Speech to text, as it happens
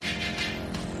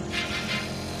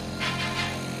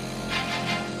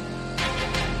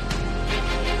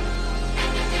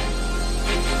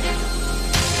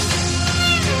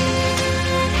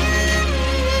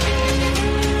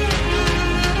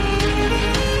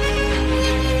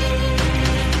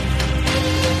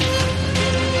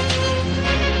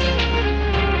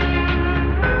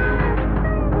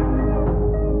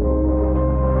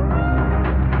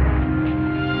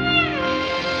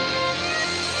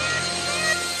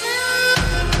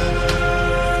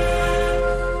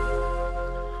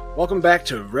Welcome back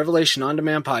to Revelation On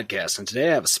Demand Podcast, and today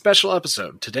I have a special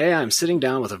episode. Today I'm sitting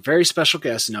down with a very special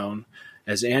guest known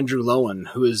as Andrew Lowen,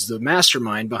 who is the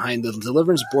mastermind behind the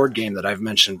Deliverance board game that I've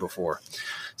mentioned before.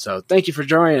 So thank you for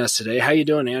joining us today. How you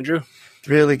doing, Andrew?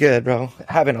 Really good, bro.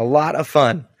 Having a lot of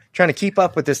fun trying to keep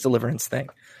up with this Deliverance thing.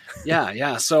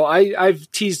 Yeah. So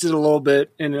I've teased it a little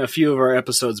bit in a few of our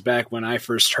episodes back when I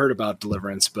first heard about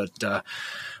Deliverance, but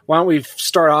why don't we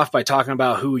start off by talking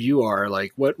about who you are?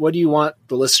 Like, what do you want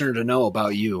the listener to know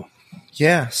about you?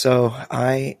 Yeah, so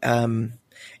I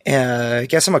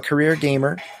guess I'm a career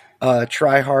gamer,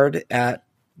 try hard at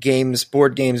games,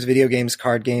 board games, video games,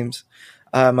 card games.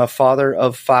 I'm a father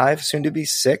of 5, soon to be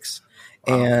 6.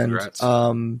 Wow, and congrats.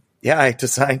 I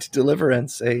designed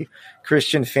Deliverance, a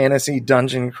Christian fantasy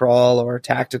dungeon crawl or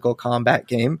tactical combat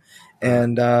game.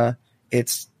 And I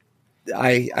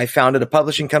founded a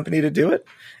publishing company to do it.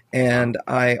 And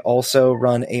I also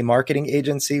run a marketing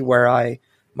agency where I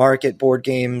market board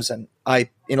games and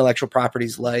intellectual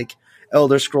properties like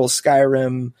Elder Scrolls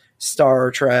Skyrim,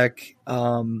 Star Trek,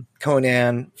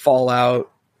 Conan,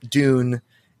 Fallout, Dune,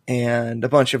 and a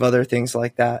bunch of other things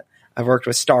like that. I've worked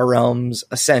with Star Realms,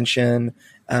 Ascension,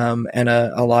 and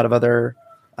a lot of other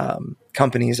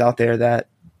companies out there that,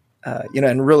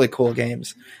 and really cool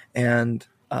games. And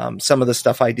some of the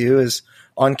stuff I do is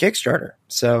on Kickstarter.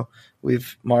 So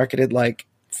we've marketed like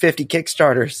 50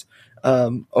 Kickstarters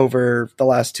over the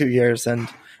last 2 years. And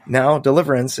now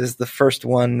Deliverance is the first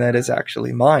one that is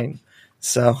actually mine.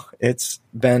 So it's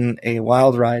been a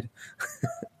wild ride.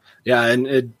 Yeah, and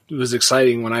it was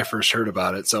exciting when I first heard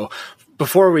about it. So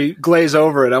before we glaze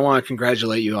over it, I want to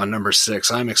congratulate you on number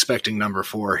 6. I'm expecting number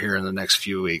 4 here in the next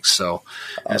few weeks. So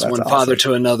as one awesome father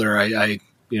to another, I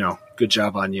good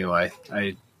job on you. I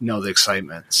know the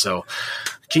excitement. So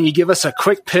can you give us a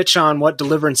quick pitch on what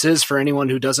Deliverance is for anyone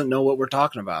who doesn't know what we're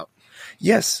talking about?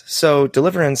 Yes. So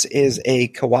Deliverance is a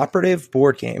cooperative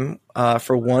board game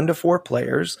for 1 to 4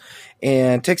 players,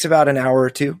 and takes about an hour or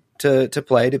two to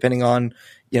play, depending on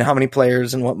how many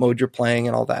players and what mode you're playing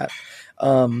and all that.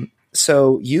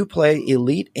 So you play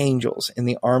elite angels in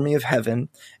the army of heaven,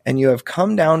 and you have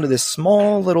come down to this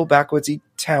small little backwoodsy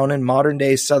town in modern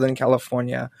day Southern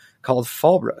California called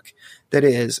Fallbrook that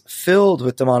is filled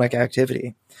with demonic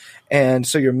activity. And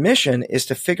so your mission is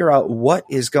to figure out what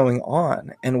is going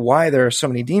on and why there are so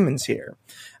many demons here.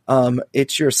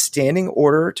 It's your standing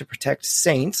order to protect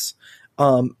saints,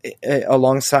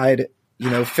 alongside,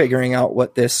 figuring out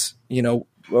what this,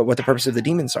 what the purpose of the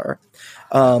demons are.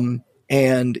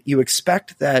 And you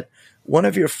expect that one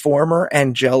of your former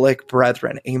angelic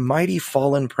brethren, a mighty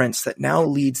fallen prince that now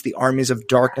leads the armies of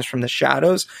darkness from the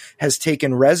shadows, has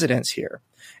taken residence here.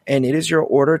 And it is your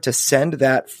order to send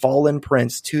that fallen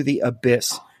prince to the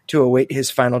abyss to await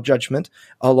his final judgment,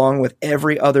 along with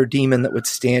every other demon that would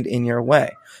stand in your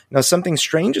way. Now, something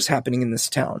strange is happening in this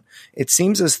town. It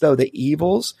seems as though the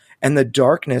evils and the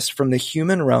darkness from the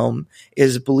human realm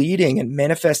is bleeding and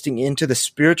manifesting into the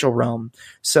spiritual realm.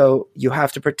 So you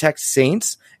have to protect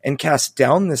saints and cast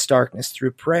down this darkness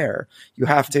through prayer.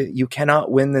 You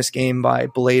cannot win this game by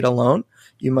blade alone.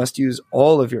 You must use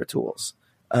all of your tools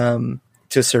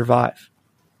to survive.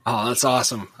 Oh, that's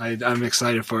awesome. I'm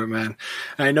excited for it, man.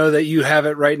 I know that you have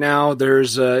it right now.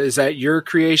 There's is that your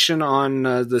creation on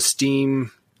the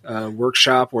Steam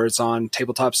workshop where it's on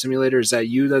Tabletop Simulator? Is that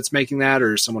you that's making that,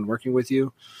 or someone working with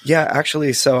you? Yeah,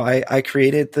 actually. So I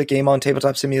created the game on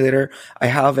Tabletop Simulator. I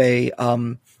have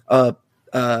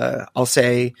I'll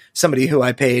say somebody who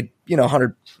I paid,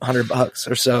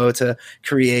 $100 or so to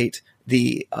create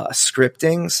the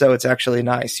scripting. So it's actually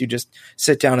nice. You just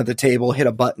sit down at the table, hit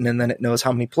a button, and then it knows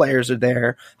how many players are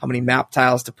there, how many map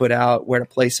tiles to put out, where to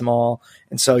place them all.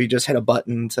 And so you just hit a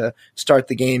button to start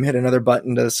the game, hit another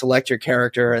button to select your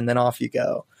character, and then off you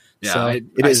go. Yeah, so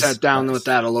I sat down with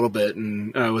that a little bit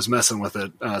and was messing with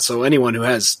it. So anyone who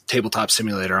has Tabletop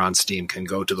Simulator on Steam can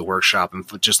go to the workshop and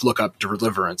just look up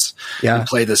Deliverance and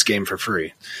play this game for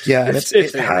free. Yeah, and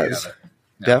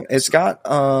it's got,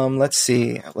 let's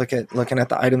see, looking at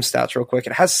the item stats real quick.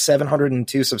 It has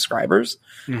 702 subscribers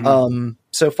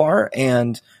so far,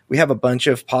 and we have a bunch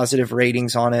of positive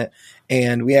ratings on it.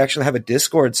 And we actually have a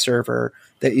Discord server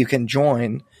that you can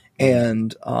join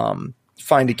and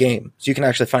find a game. So you can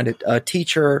actually find a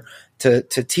teacher to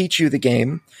teach you the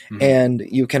game, and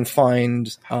you can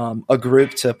find a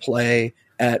group to play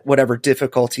at whatever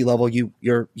difficulty level you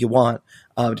want.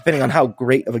 Depending on how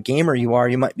great of a gamer you are,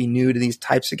 you might be new to these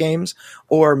types of games,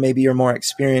 or maybe you're more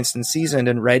experienced and seasoned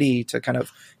and ready to kind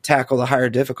of tackle the higher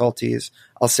difficulties.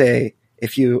 I'll say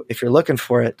if you're looking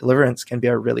for it, Deliverance can be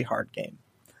a really hard game.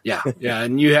 Yeah,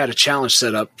 and you had a challenge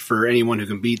set up for anyone who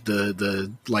can beat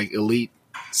the like elite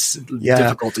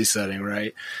difficulty setting,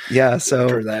 right? Yeah. So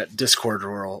for that Discord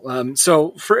role.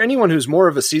 So for anyone who's more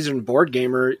of a seasoned board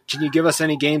gamer, can you give us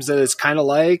any games that it's kind of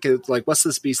like? Like, what's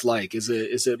this beast like? Is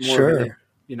it more sure. of a,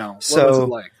 what was it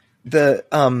like?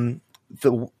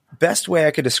 The best way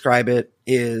I could describe it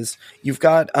is you've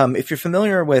got, if you're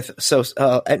familiar with,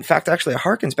 in fact, actually it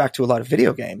harkens back to a lot of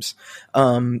video games.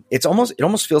 It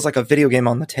almost feels like a video game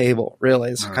on the table, really,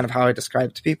 is kind of how I describe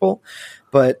it to people.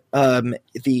 But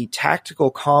the tactical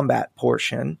combat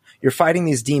portion, you're fighting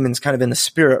these demons kind of in the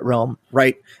spirit realm,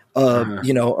 right?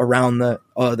 Around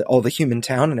all the human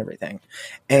town and everything.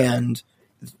 And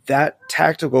that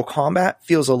tactical combat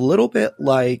feels a little bit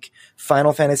like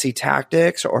Final Fantasy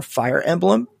Tactics or Fire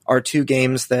Emblem are two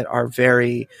games that are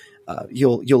very,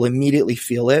 you'll immediately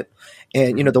feel it.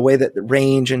 And, the way that the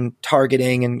range and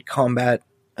targeting and combat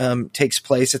takes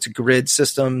place, it's a grid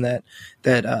system that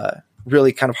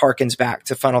really kind of harkens back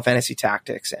to Final Fantasy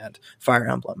Tactics and Fire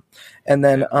Emblem. And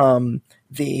then or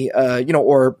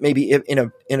maybe in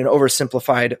an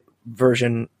oversimplified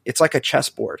version, it's like a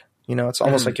chessboard. It's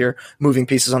almost like you're moving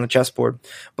pieces on a chessboard.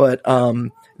 But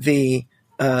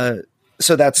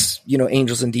so that's,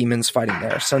 angels and demons fighting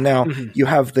there. So now you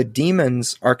have the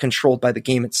demons are controlled by the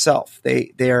game itself.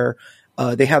 They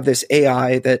have this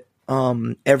AI that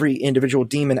every individual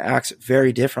demon acts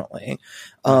very differently,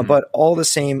 but all the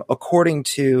same according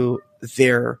to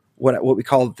their what we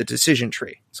call the decision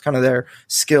tree. It's kind of their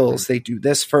skills. They do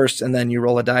this first, and then you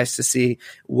roll a dice to see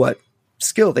what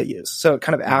skill they use. So it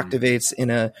kind of activates in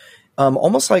a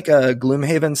almost like a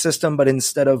Gloomhaven system, but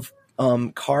instead of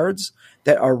cards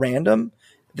that are random,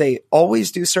 they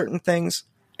always do certain things,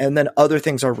 and then other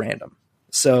things are random.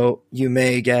 So you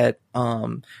may get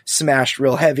smashed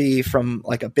real heavy from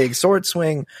like a big sword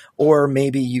swing, or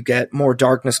maybe you get more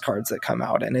darkness cards that come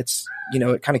out, and it's,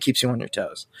 it kind of keeps you on your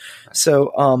toes.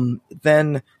 So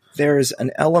then there's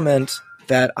an element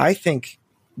that I think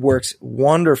works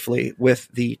wonderfully with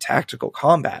the tactical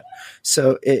combat.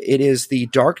 So it is the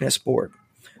darkness board.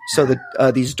 So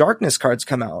these darkness cards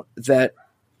come out that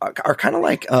are kind of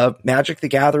like Magic the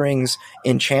Gathering's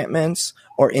enchantments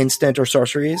or instant or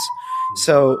sorceries.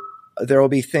 So there will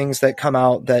be things that come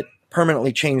out that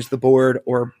permanently change the board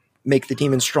or make the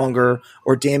demon stronger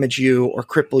or damage you or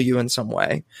cripple you in some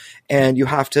way. And you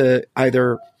have to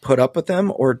either put up with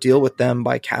them or deal with them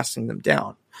by casting them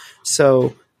down.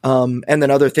 So, and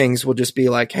then other things will just be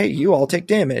like, hey, you all take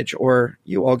damage, or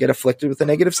you all get afflicted with a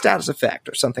negative status effect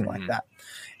or something like that.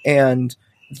 And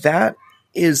that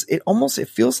is, it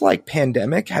feels like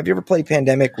Pandemic. Have you ever played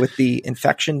Pandemic with the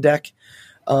infection deck?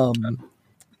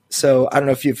 So I don't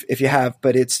know if you have,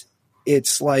 but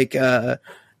it's like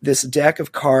this deck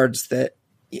of cards that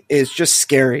is just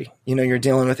scary. You're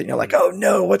dealing with it and you're like, oh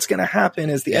no, what's going to happen?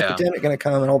 Is the epidemic going to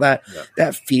come and all that? Yeah.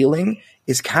 That feeling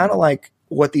is kind of like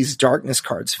what these darkness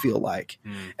cards feel like.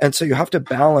 And so you have to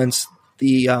balance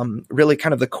the really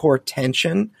kind of the core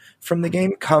tension from the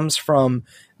game comes from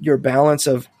your balance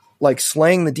of like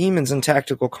slaying the demons in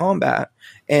tactical combat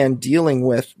and dealing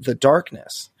with the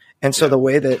darkness. And so the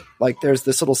way that like there's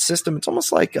this little system, it's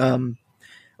almost like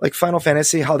Final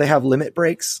Fantasy, how they have limit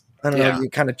breaks. I don't know, you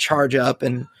kind of charge up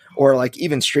or like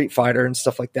even Street Fighter and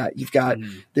stuff like that. You've got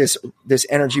this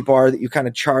energy bar that you kind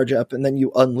of charge up and then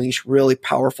you unleash really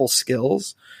powerful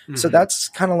skills. So that's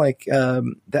kind of like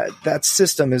that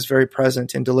system is very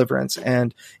present in Deliverance,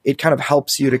 and it kind of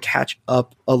helps you to catch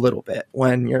up a little bit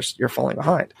when you're falling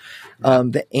behind.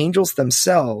 The angels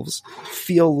themselves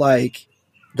feel like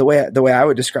the way I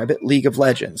would describe it, League of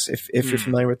Legends, if you're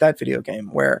familiar with that video game,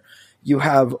 where you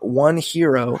have one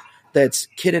hero that's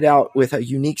kitted out with a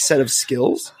unique set of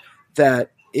skills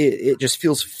that it just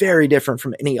feels very different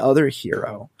from any other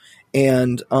hero.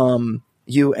 And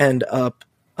you end up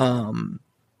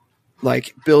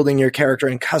like building your character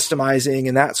and customizing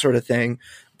and that sort of thing,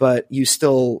 but you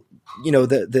still,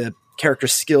 the character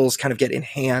skills kind of get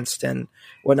enhanced and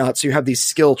whatnot. So you have these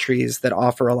skill trees that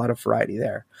offer a lot of variety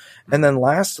there. And then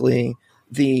lastly,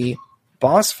 the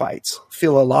boss fights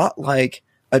feel a lot like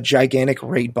a gigantic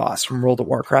raid boss from World of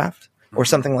Warcraft or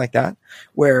something like that,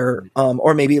 where,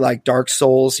 or maybe like Dark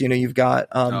Souls, you've got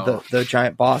the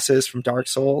giant bosses from Dark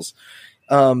Souls.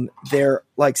 They're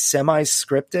like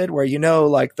semi-scripted where,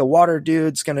 like the water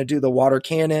dude's going to do the water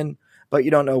cannon, but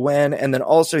you don't know when. And then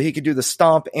also he could do the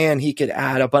stomp and he could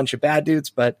add a bunch of bad dudes,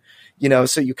 but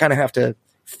so you kind of have to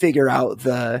figure out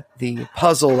the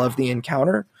puzzle of the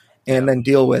encounter and then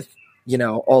deal with,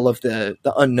 all of the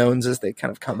unknowns as they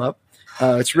kind of come up.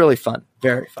 It's really fun,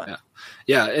 very fun. Yeah.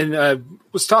 Yeah, and I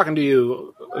was talking to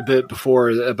you a bit before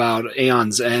about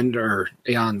Aeon's End,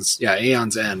 Aeon's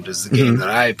End is the game that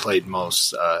I played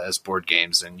most as board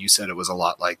games, and you said it was a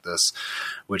lot like this,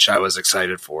 which I was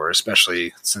excited for,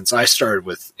 especially since I started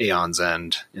with Aeon's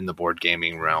End in the board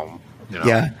gaming realm,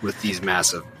 with these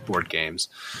massive board games.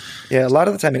 Yeah, a lot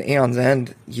of the time in Aeon's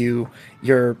End,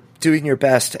 you're doing your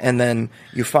best, and then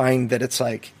you find that it's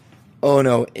like, oh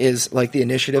no, is like the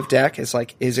initiative deck is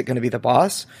like, is it going to be the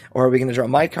boss, or are we going to draw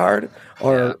my card,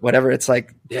 or whatever? It's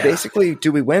like, basically,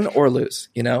 do we win or lose?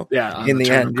 In the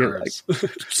end, you're like,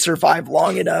 survive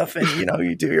long enough, and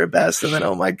you do your best, and then,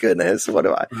 oh my goodness, what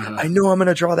do I know I'm going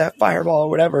to draw that fireball or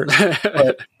whatever,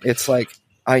 but it's like,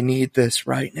 I need this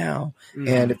right now,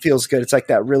 and it feels good. It's like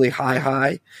that really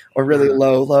high or really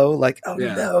low, like, oh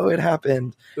no, it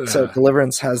happened. So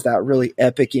Deliverance has that really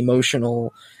epic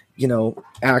emotional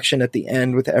action at the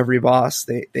end with every boss.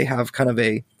 They have kind of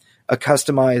a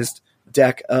customized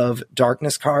deck of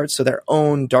darkness cards, so their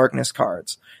own darkness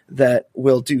cards that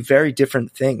will do very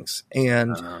different things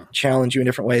and challenge you in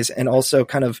different ways. And also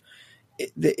kind of,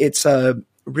 it's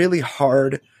really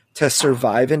hard to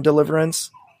survive in Deliverance.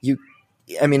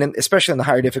 Especially in the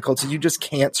higher difficulty, you just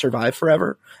can't survive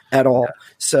forever at all.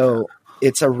 So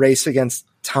it's a race against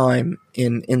time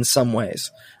in some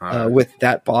ways with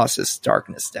that boss's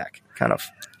darkness deck. Kind of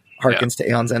harkens to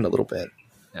Aeon's End a little bit.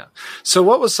 Yeah. So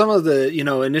what was some of the,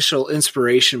 initial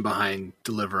inspiration behind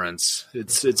Deliverance?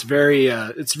 It's very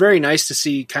nice to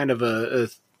see kind of a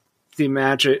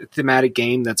thematic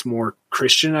game that's more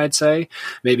Christian, I'd say.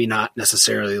 Maybe not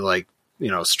necessarily like,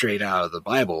 straight out of the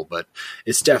Bible, but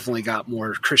it's definitely got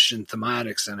more Christian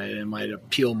thematics in it. It might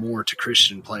appeal more to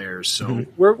Christian players. So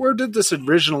where did this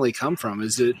originally come from?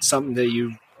 Is it something that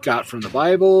you got from the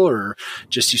Bible, or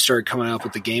just you started coming up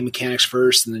with the game mechanics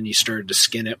first, and then you started to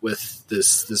skin it with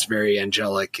this very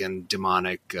angelic and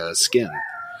demonic skin?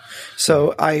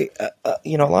 So a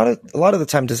lot of the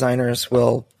time designers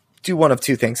will do one of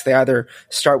two things. They either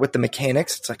start with the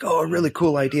mechanics. It's like, oh, a really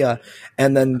cool idea.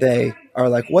 And then they are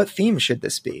like, what theme should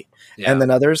this be? Yeah. And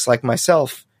then others like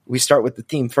myself, we start with the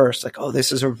theme first. Like, oh,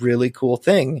 this is a really cool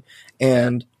thing.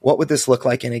 And what would this look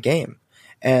like in a game?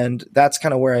 And that's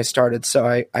kind of where I started.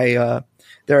 So there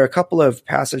are a couple of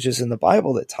passages in the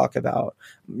Bible that talk about,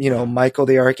 Michael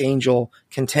the archangel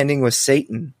contending with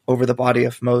Satan over the body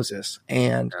of Moses.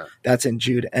 And that's in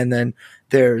Jude. And then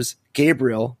there's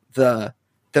Gabriel, the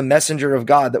messenger of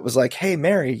God that was like, hey,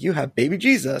 Mary, you have baby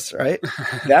Jesus, right?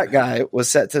 That guy was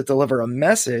set to deliver a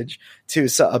message to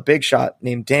a big shot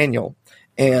named Daniel,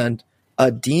 and a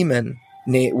demon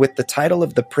with the title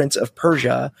of the Prince of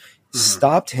Persia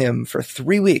stopped him for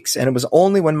 3 weeks. And it was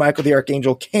only when Michael the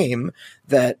archangel came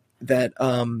that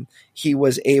he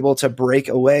was able to break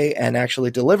away and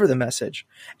actually deliver the message.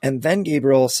 And then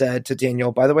Gabriel said to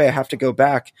Daniel, by the way, I have to go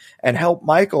back and help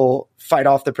Michael fight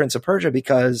off the Prince of Persia,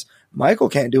 because Michael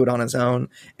can't do it on his own.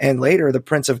 And later the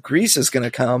Prince of Greece is going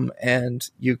to come, and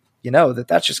you know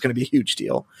that's just going to be a huge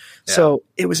deal. Yeah. So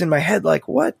it was in my head, like,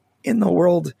 what in the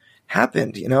world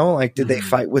happened? Did they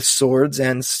fight with swords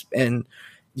and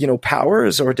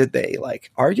powers, or did they like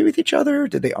argue with each other?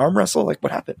 Did they arm wrestle? Like,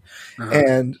 what happened?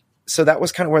 And so that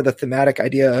was kind of where the thematic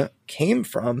idea came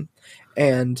from.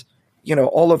 And,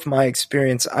 all of my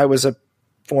experience, I was a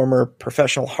former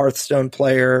professional Hearthstone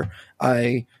player.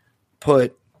 I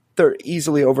put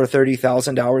easily over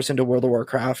 30,000 hours into World of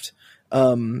Warcraft,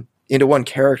 into one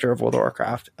character of World of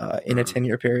Warcraft in a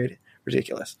 10-year period.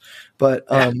 Ridiculous. But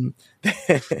it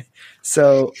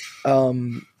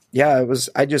was,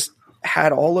 I just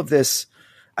had all of this.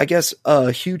 I guess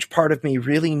a huge part of me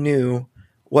really knew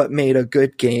what made a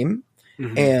good game.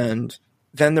 And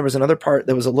then there was another part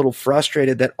that was a little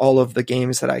frustrated that all of the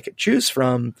games that I could choose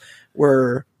from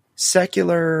were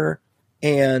secular,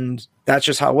 and that's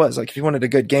just how it was. Like, if you wanted a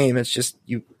good game, it's just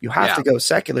you have to go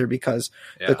secular, because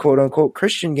the quote unquote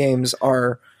Christian games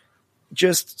are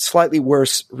just slightly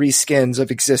worse reskins of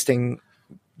existing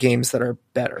games that are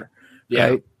better.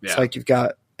 Right? It's like you've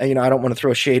got, I don't want to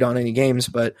throw shade on any games,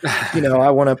 but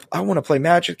I want to play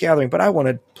Magic the Gathering, but I want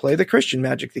to play the Christian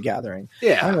Magic the Gathering.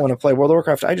 Yeah. I want to play World of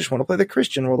Warcraft. I just want to play the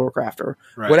Christian World of Warcraft, or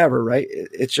whatever. Right.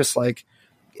 It's just like,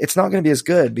 it's not going to be as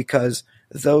good, because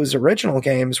those original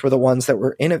games were the ones that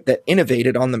were that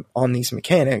innovated on these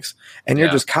mechanics, and you're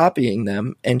just copying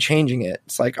them and changing it.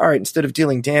 It's like, all right, instead of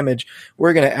dealing damage,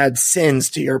 we're going to add sins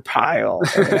to your pile.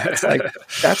 It's like,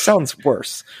 that sounds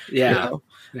worse. Yeah.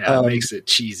 It makes it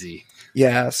cheesy.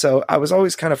 Yeah. So I was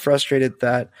always kind of frustrated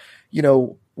that,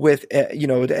 with,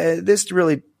 this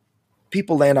really,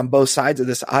 people land on both sides of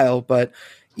this aisle, but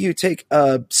you take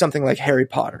something like Harry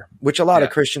Potter, which a lot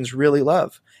of Christians really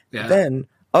love. Yeah. then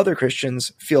other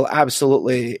Christians feel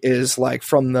absolutely is like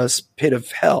from the pit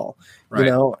of hell, Right.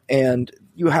 you know, and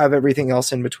you have everything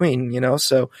else in between, you know?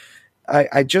 So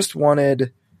I just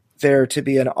wanted there to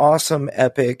be an awesome,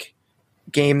 epic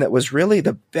game that was really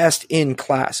the best in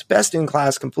class,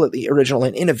 completely original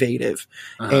and innovative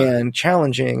and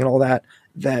challenging and all that,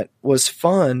 that was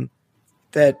fun,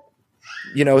 that,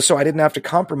 you know, so I didn't have to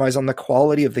compromise on the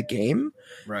quality of the game,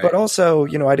 but also,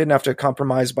 you know, I didn't have to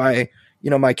compromise by, you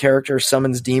know, my character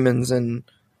summons demons and,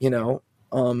 you know,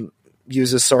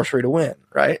 uses sorcery to win.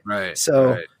 Right.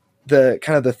 So the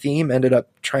kind of the theme ended up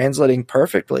translating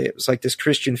perfectly. It was like this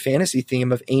Christian fantasy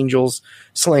theme of angels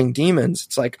slaying demons.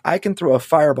 It's like, I can throw a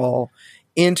fireball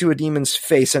into a demon's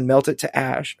face and melt it to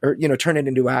ash, or, you know, turn it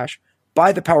into ash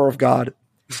by the power of God.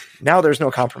 Now there's no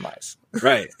compromise.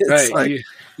 Right. Like,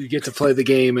 you get to play the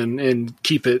game and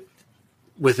keep it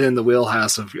within the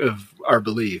wheelhouse of our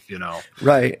belief, you know?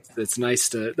 Right. It's nice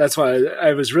that's why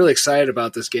I was really excited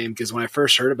about this game, because when I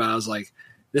first heard about it, I was like,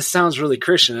 this sounds really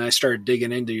Christian. And I started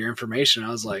digging into your information. I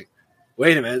was like,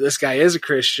 wait a minute, this guy is a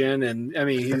Christian. And I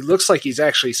mean, he looks like he's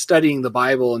actually studying the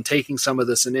Bible and taking some of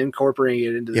this and incorporating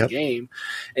it into the game.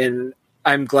 And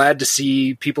I'm glad to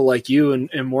see people like you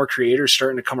and more creators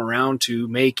starting to come around to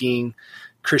making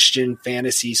Christian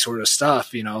fantasy sort of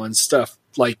stuff, you know, and stuff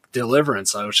like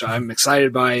Deliverance, which I'm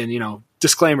excited by. And, you know,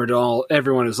 disclaimer to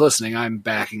everyone who's listening, I'm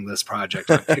backing this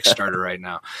project on Kickstarter right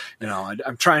now. You know,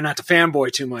 I'm trying not to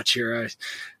fanboy too much here.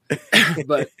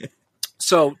 But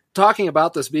so talking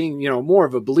about this being, you know, more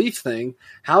of a belief thing,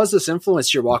 how has this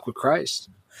influenced your walk with Christ?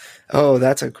 Oh,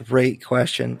 that's a great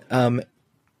question.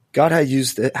 God has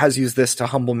used this to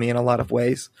humble me in a lot of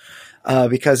ways,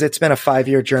 because it's been a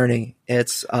 5-year journey.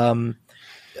 It's,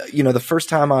 you know, the first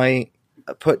time I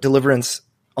put Deliverance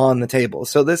on the table.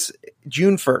 So this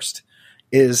June 1st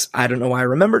is, I don't know why I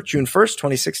remember, June 1st,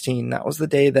 2016. That was the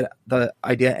day that the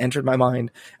idea entered my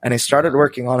mind and I started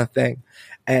working on a thing.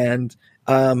 And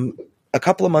a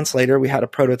couple of months later, we had a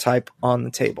prototype on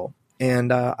the table.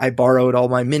 And I borrowed all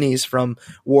my minis from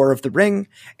War of the Ring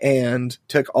and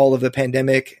took all of the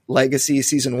Pandemic Legacy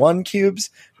Season 1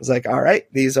 cubes. I was like, all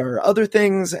right, these are other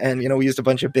things. And, you know, we used a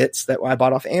bunch of bits that I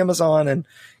bought off Amazon and,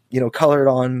 you know, colored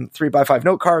on 3x5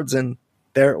 note cards. And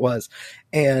there it was.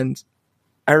 And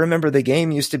I remember the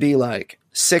game used to be like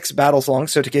 6 battles long.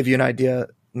 So to give you an idea,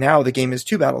 now the game is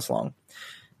 2 battles long.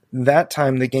 That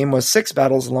time the game was 6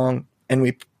 battles long, and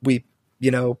we you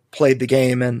know, played the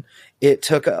game, and it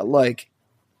took like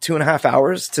 2.5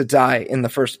 hours to die in the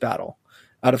first battle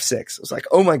out of 6. It was like,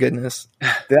 oh my goodness,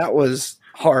 that was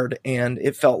hard. And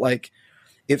it felt like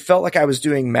I was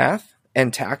doing math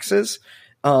and taxes.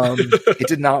 It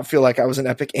did not feel like I was an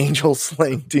epic angel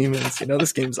slaying demons. You know,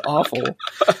 this game's awful.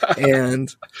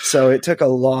 And so it took a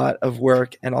lot of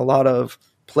work and a lot of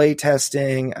play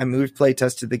testing. I moved play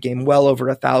tested the game well over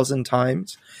 1,000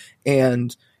 times.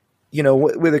 And, you know,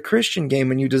 with a Christian game,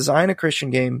 when you design a Christian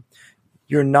game,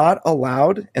 you're not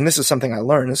allowed, and this is something I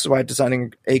learned, this is why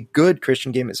designing a good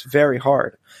Christian game is very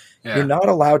hard. Yeah. You're not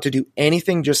allowed to do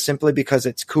anything just simply because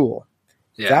it's cool.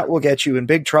 Yeah. That will get you in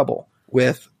big trouble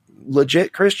with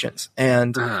legit Christians.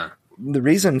 And the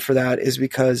reason for that is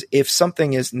because if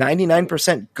something is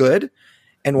 99% good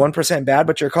and 1% bad,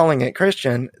 but you're calling it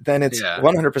Christian, then it's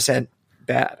 100%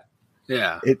 bad.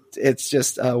 Yeah. It's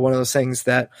just one of those things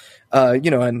that,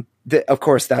 you know, and of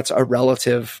course that's a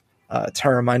relative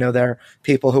term. I know there are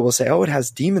people who will say, oh, it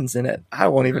has demons in it. I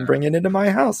won't even bring it into my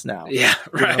house now. Yeah.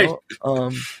 Right. You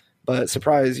know? But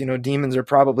surprise, you know, demons are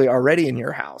probably already in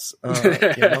your house. You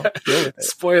know, deal with it.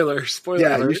 Spoiler.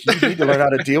 Yeah, you need to learn how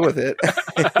to deal with it.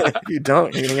 If you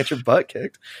don't, you're going to get your butt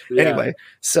kicked. Yeah. Anyway,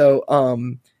 so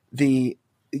the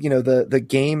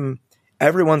game,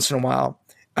 every once in a while,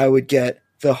 I would get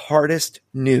the hardest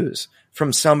news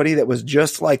from somebody that was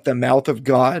just like the mouth of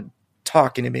God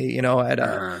talking to me, you know, at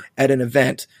an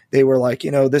event. They were like, you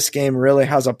know, this game really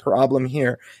has a problem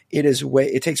here.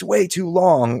 It takes way too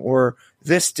long, or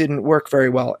this didn't work very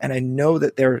well. And I know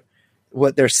that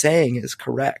what they're saying is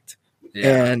correct.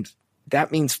 Yeah. And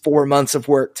that means 4 months of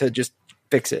work to just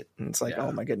fix it. And it's like,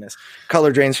 oh my goodness,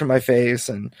 color drains from my face.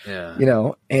 And, you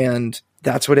know, and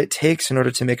that's what it takes in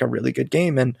order to make a really good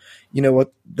game. And, you know,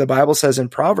 what the Bible says in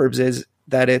Proverbs is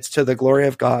that it's to the glory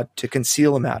of God to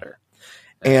conceal a matter.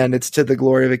 And it's to the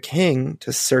glory of a king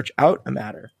to search out a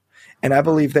matter. And I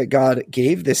believe that God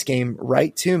gave this game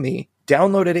right to me,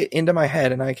 downloaded it into my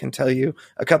head. And I can tell you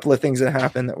a couple of things that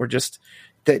happened that were just,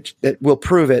 that will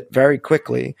prove it very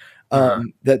quickly,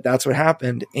 that's what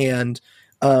happened. And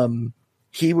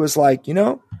he was like, you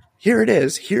know, here it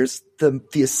is. Here's the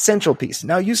essential piece.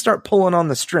 Now you start pulling on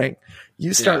the string.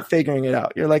 You start figuring it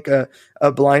out. You're like a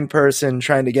blind person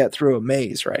trying to get through a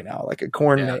maze right now, like a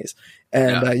corn maze.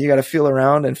 And you got to feel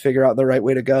around and figure out the right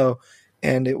way to go.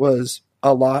 And it was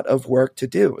a lot of work to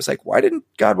do. It was like, why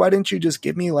didn't you just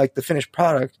give me like the finished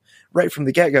product right from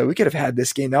the get-go? We could have had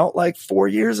this game out like 4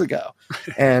 years ago.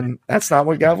 And that's not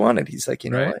what God wanted. He's like, you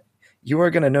know what? You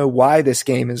are going to know why this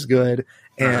game is good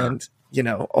and, you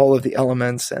know, all of the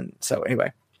elements. And so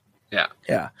anyway.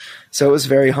 Yeah. So it was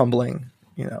very humbling,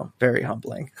 you know, very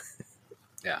humbling.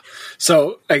 Yeah.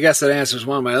 So I guess that answers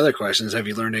one of my other questions. Have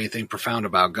you learned anything profound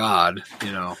about God?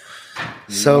 You know,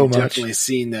 so much. Definitely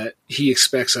seen that he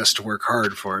expects us to work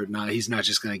hard for it. He's not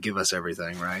just going to give us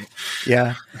everything, right?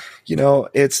 Yeah. You know,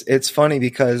 it's funny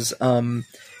because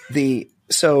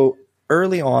so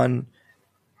early on,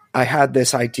 I had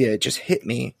this idea. It just hit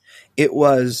me. It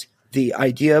was the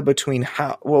idea between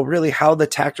how the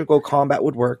tactical combat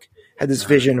would work. Had this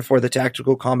vision for the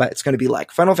tactical combat. It's going to be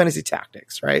like Final Fantasy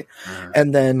Tactics, right?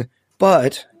 And then,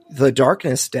 but the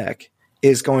darkness deck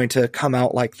is going to come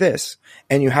out like this,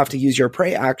 and you have to use your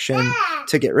prey action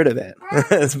to get rid of it.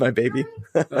 That's my baby.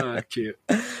 Cute.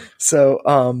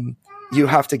 So, you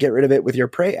have to get rid of it with your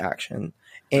prey action,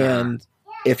 and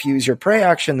if you use your prey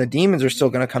action, the demons are still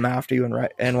going to come after you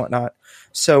and whatnot.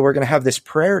 So we're going to have this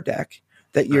prayer deck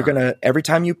that you're going to, every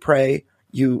time you pray,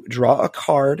 you draw a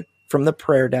card from the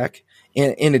prayer deck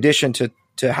in addition to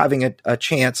having a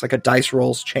chance, like a dice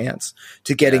rolls chance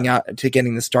to getting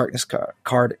this darkness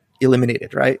card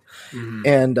eliminated. Right. Mm-hmm.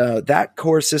 And, that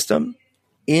core system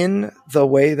in the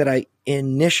way that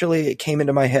it came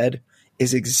into my head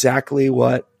is exactly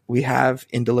what we have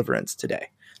in Deliverance today.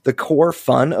 The core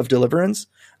fun of Deliverance,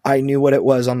 I knew what it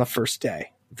was on the first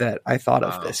day that I thought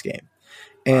of this game.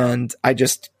 And I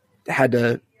just had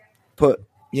to put,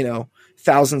 you know,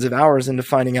 thousands of hours into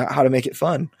finding out how to make it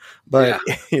fun. But,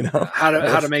 you know, how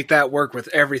to make that work with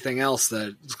everything else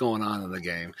that's going on in the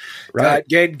game. Right.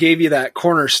 God gave you that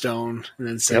cornerstone and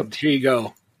then said, here you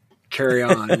go, carry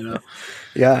on, you know?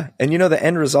 Yeah. And, you know, the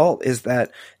end result is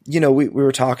that, you know, we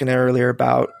were talking earlier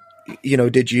about, you know,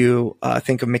 did you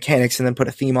think of mechanics and then put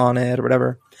a theme on it or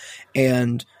whatever?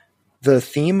 And the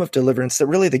theme of Deliverance, that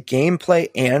really the gameplay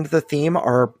and the theme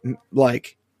are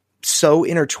like so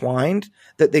intertwined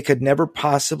that they could never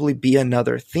possibly be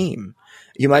another theme.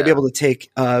 You might be able to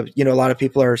take, you know, a lot of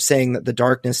people are saying that the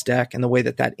darkness deck and the way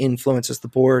that influences the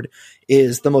board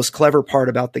is the most clever part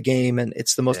about the game. And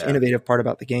it's the most innovative part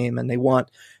about the game. And they want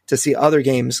to see other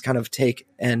games kind of take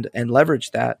and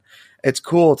leverage that. It's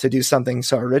cool to do something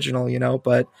so original, you know,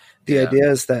 but the idea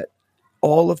is that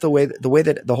all of the way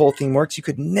that the whole thing works, you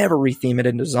could never retheme it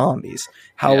into zombies.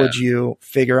 How would you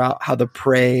figure out how the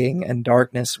praying and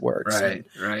darkness works? Right,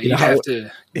 right. You'd have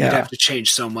to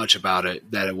change so much about it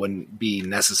that it wouldn't be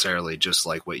necessarily just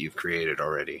like what you've created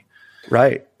already.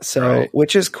 Right. So,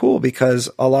 which is cool because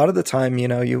a lot of the time, you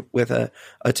know, you with a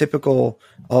typical,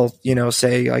 I'll, you know,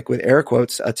 say like with air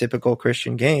quotes, a typical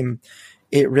Christian game,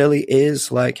 it really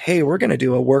is like, hey, we're going to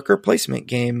do a worker placement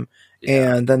game.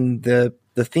 And then the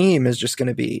theme is just going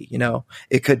to be, you know,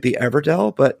 it could be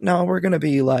Everdell, but no, we're going to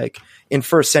be like in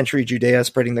first century Judea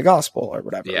spreading the gospel or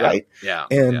whatever. Right. Yeah.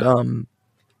 And,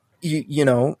 you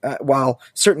know, while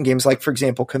certain games, like for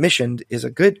example, Commissioned is a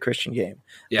good Christian game.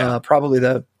 Probably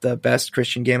the best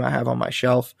Christian game I have on my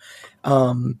shelf.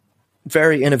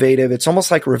 Very innovative. It's almost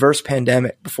like reverse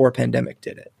Pandemic before Pandemic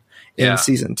did it in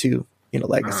season 2, you know,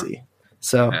 Legacy.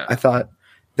 So I thought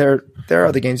there are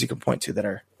other games you can point to that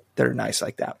are nice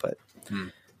like that, but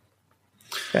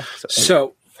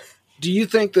So do you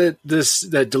think that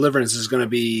that Deliverance is going to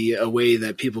be a way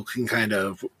that people can kind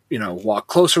of, you know, walk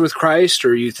closer with Christ, or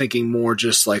are you thinking more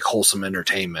just like wholesome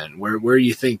entertainment? Where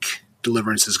you think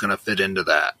Deliverance is going to fit into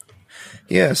that?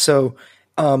 Yeah. So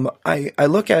I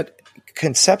look at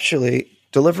conceptually,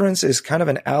 Deliverance is kind of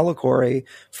an allegory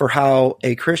for how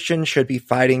a Christian should be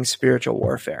fighting spiritual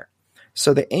warfare.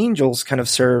 So the angels kind of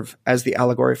serve as the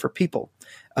allegory for people,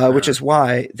 which is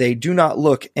why they do not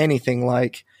look anything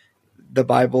like the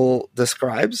Bible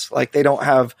describes. Like they don't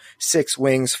have 6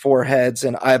 wings, 4 heads,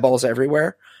 and eyeballs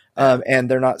everywhere.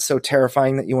 And they're not so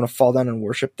terrifying that you want to fall down and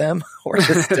worship them or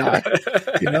just die.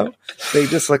 You know, they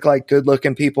just look like good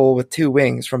looking people with 2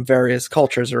 wings from various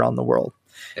cultures around the world.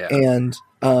 And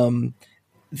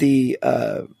the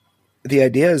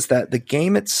idea is that the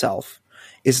game itself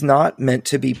is not meant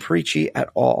to be preachy at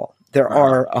all. There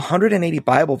are 180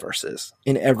 Bible verses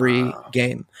in every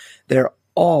game. They're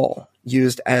all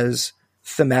used as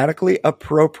thematically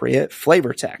appropriate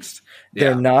flavor text.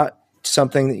 They're not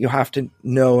something that you have to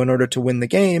know in order to win the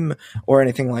game or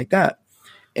anything like that.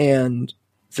 And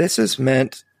this is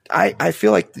meant, I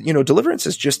feel like, Deliverance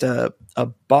is just a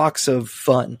box of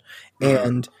fun,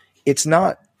 and it's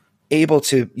not able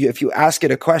to, if you ask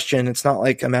it a question, it's not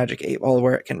like a Magic 8-Ball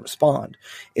where it can respond.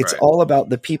 It's all about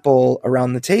the people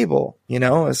around the table.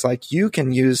 It's like you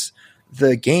can use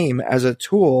the game as a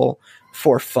tool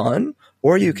for fun,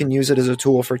 or you can use it as a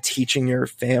tool for teaching your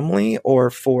family or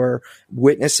for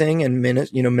witnessing and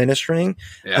ministering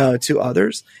to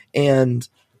others. And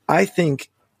I think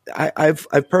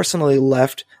I've personally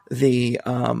left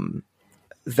that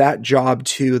job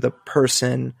to the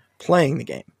person playing the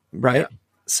game, right? Yeah.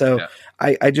 So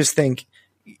I just think,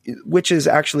 which is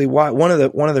actually why one of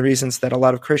the reasons that a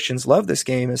lot of Christians love this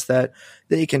game is that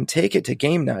they can take it to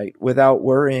game night without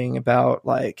worrying about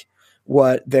like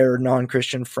what their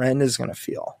non-Christian friend is going to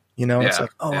feel. It's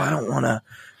like, I don't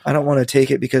want to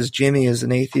take it because Jimmy is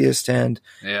an atheist and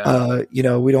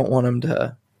we don't want him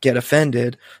to get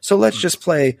offended. So let's just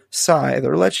play Scythe,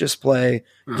 or let's just play,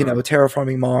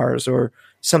 Terraforming Mars or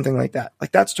something like that.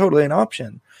 Like that's totally an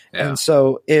option. Yeah. And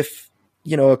so if,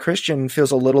 a Christian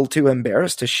feels a little too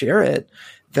embarrassed to share it,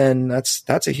 then that's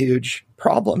a huge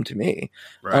problem to me.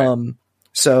 Right.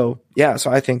 So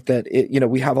I think that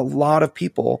we have a lot of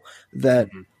people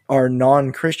that are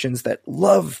non-Christians that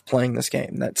love playing this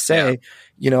game, that say,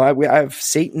 I have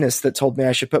Satanists that told me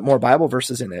I should put more Bible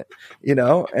verses in it,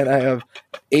 and I have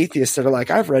atheists that are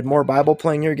like, I've read more Bible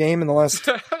playing your game in the last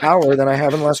hour than I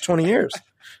have in the last 20 years.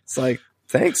 It's like,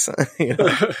 thanks.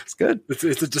 It's good.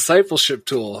 It's a discipleship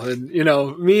tool. And,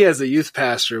 me as a youth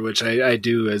pastor, which I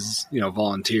do as,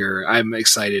 volunteer, I'm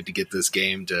excited to get this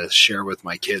game to share with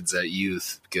my kids at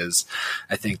youth, because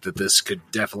I think that this could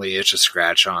definitely itch a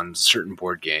scratch on certain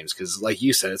board games. Because like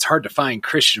you said, it's hard to find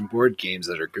Christian board games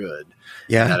that are good.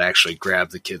 Yeah. That actually grab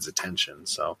the kids' attention.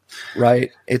 So,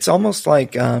 right. It's almost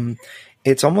like a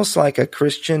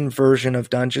Christian version of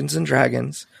Dungeons and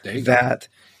Dragons that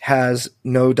has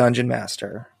no dungeon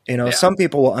master. Some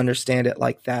people will understand it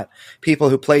like that. People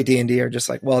who play D&D are just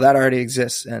like, well, that already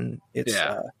exists, and it's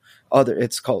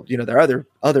it's called, there are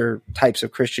other types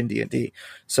of Christian D&D.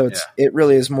 So it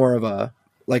really is more of a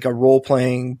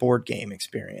role-playing board game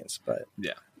experience. But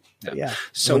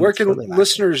so where can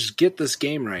listeners get this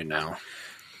game right now?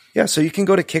 Yeah, so you can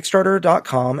go to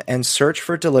Kickstarter.com and search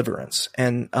for Deliverance,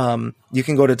 and you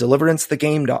can go to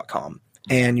deliverancethegame.com.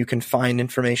 and you can find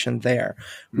information there.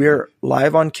 We're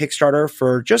live on Kickstarter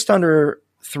for just under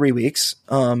 3 weeks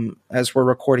as we're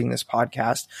recording this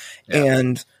podcast.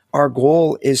 And our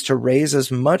goal is to raise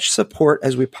as much support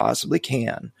as we possibly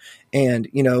can. And,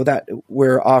 that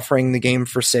we're offering the game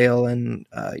for sale and,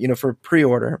 for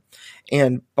pre-order.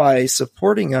 And by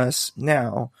supporting us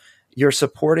now, you're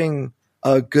supporting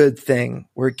a good thing.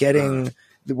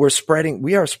 We are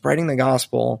spreading the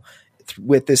gospel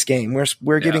with this game.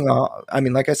 We're getting,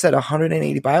 like I said,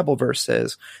 180 Bible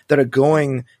verses that are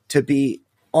going to be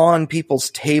on people's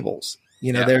tables.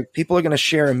 People are going to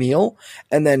share a meal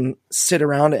and then sit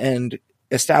around and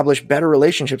establish better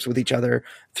relationships with each other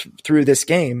through this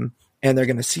game. And they're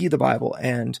going to see the Bible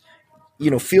and,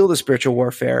 feel the spiritual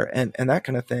warfare and that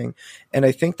kind of thing. And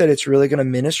I think that it's really going to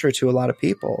minister to a lot of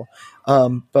people.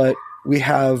 But we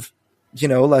have,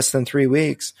 less than 3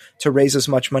 weeks to raise as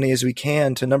much money as we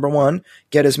can to, number one,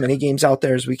 get as many games out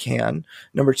there as we can.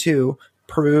 Number two,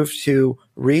 prove to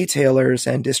retailers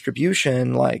and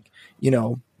distribution like,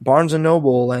 Barnes and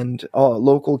Noble and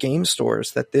local game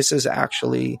stores that this is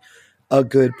actually a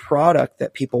good product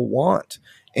that people want.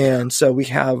 And so we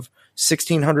have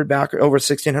over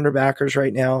 1,600 backers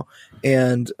right now.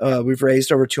 And we've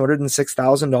raised over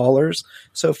 $206,000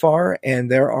 so far.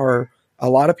 And there are a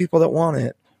lot of people that want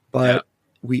it. But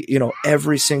we,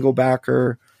 every single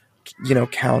backer,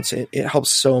 counts. It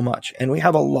helps so much. And we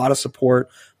have a lot of support,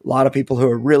 a lot of people who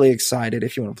are really excited.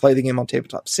 If you want to play the game on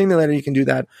Tabletop Simulator, you can do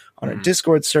that on our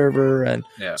Discord server and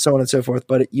so on and so forth.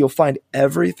 But you'll find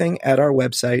everything at our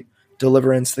website,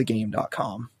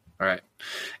 deliverancethegame.com. All right.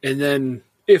 And then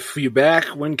if you back,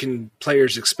 when can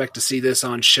players expect to see this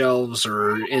on shelves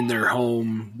or in their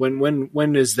home?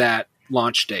 When is that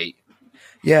launch date?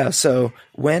 Yeah. So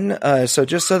so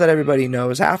just so that everybody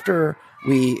knows, after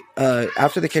the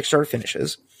Kickstarter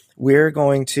finishes, we're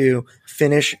going to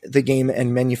finish the game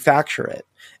and manufacture it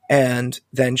and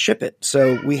then ship it.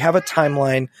 So we have a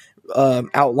timeline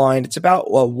outlined. It's about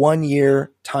a 1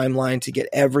 year timeline to get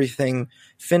everything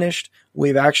finished.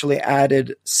 We've actually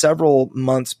added several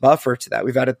months buffer to that.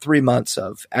 We've added 3 months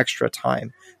of extra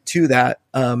time to that.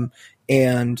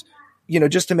 And,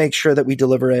 just to make sure that we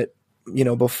deliver it,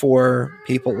 before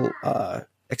people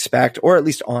expect, or at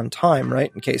least on time,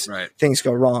 right? In case things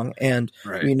go wrong. And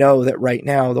we know that right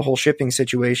now, the whole shipping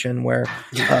situation where,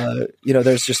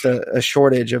 there's just a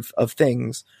shortage of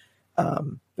things.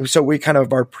 So we kind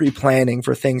of are pre-planning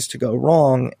for things to go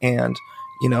wrong and,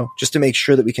 just to make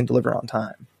sure that we can deliver on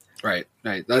time. Right.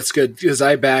 That's good because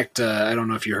I backed, I don't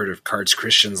know if you heard of Cards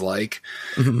Christians Like,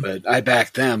 but I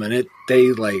backed them and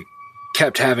they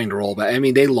kept having to roll back. I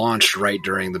mean, they launched right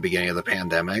during the beginning of the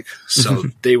pandemic. So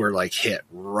they were hit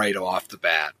right off the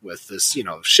bat with this,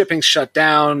 shipping shut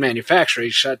down, manufacturing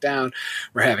shut down.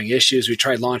 We're having issues. We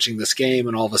tried launching this game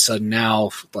and all of a sudden now,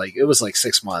 it was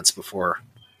 6 months before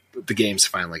the games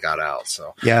finally got out.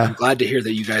 So yeah, I'm glad to hear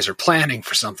that you guys are planning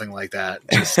for something like that.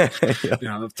 Just,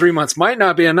 3 months might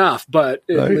not be enough, but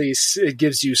at least it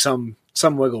gives you some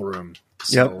wiggle room.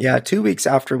 So. Yep. Yeah. 2 weeks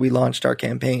after we launched our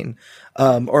campaign,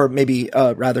 or maybe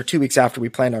rather 2 weeks after we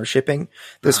planned our shipping,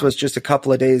 this was just a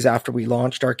couple of days after we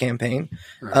launched our campaign.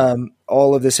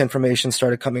 All of this information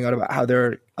started coming out about how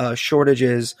there are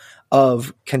shortages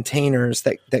of containers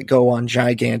that go on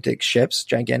gigantic ships,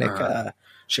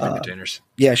 shipping containers.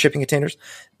 Yeah, shipping containers.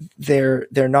 They're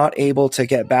not able to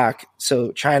get back.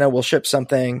 So China will ship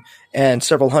something and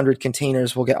several hundred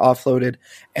containers will get offloaded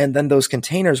and then those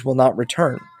containers will not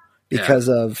return because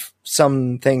of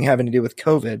something having to do with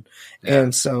COVID. Yeah.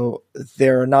 And so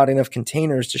there are not enough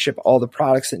containers to ship all the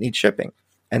products that need shipping.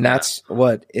 And that's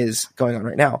what is going on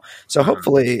right now. So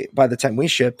hopefully by the time we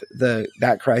ship,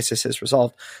 that crisis is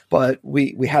resolved. But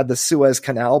we had the Suez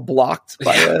Canal blocked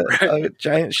by a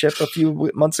giant ship a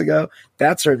few months ago.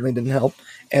 That certainly didn't help.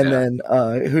 And then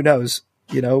who knows?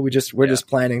 We're just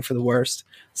planning for the worst.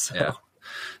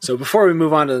 So before we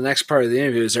move on to the next part of the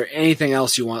interview, is there anything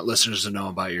else you want listeners to know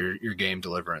about your game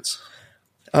Deliverance?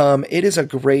 It is a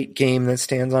great game that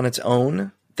stands on its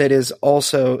own.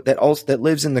 That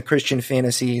lives in the Christian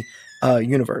fantasy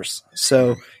universe.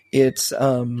 So it's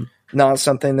not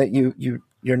something that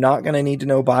you're not going to need to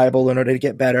know Bible in order to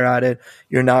get better at it.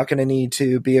 You're not going to need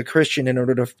to be a Christian in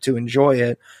order to enjoy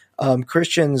it.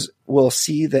 Christians will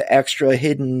see the extra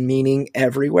hidden meaning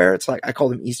everywhere. It's I call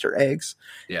them Easter eggs,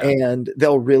 and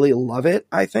they'll really love it,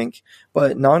 I think.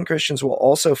 But non-Christians will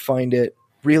also find it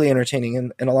really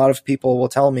entertaining. And a lot of people will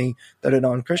tell me that are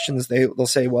non-Christians, they'll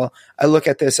say, well, I look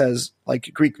at this as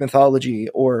Greek mythology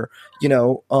or,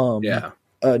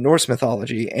 Norse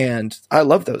mythology. And I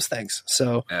love those things.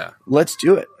 So let's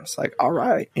do it. It's all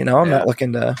right. I'm not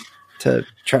looking to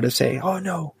try to say, oh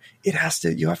no, you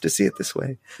have to see it this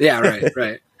way. Yeah.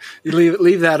 Right. You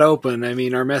leave that open. I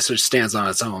mean, our message stands on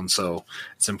its own, so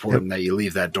it's important that you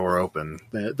leave that door open.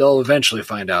 They'll eventually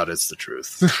find out it's the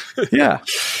truth. Yeah.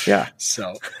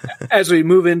 So as we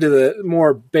move into the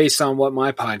more based on what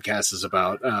my podcast is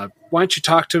about, why don't you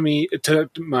talk to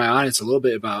my audience a little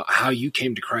bit about how you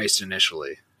came to Christ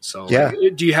initially? So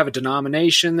do you have a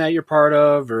denomination that you're part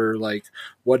of, or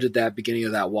what did that beginning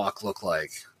of that walk look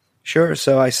like? Sure.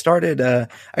 So I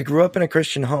grew up in a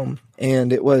Christian home,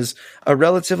 and it was a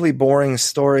relatively boring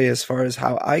story as far as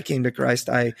how I came to Christ.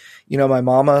 My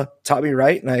mama taught me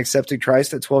right, and I accepted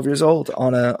Christ at 12 years old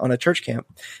on a church camp.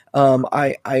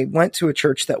 I went to a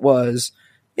church that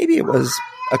it was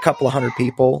a couple of hundred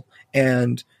people,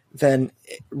 and then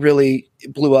it really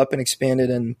blew up and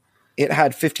expanded, and it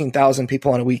had 15,000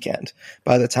 people on a weekend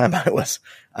by the time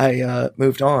I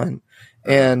moved on.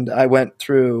 And I went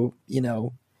through,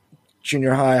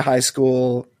 junior high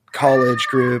school, college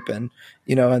group, and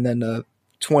then a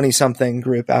 20-something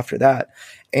group after that.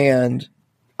 And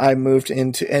I moved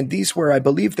and these were, I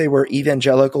believe they were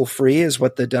evangelical free is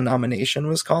what the denomination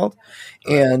was called.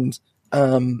 And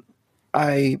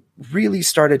I really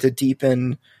started to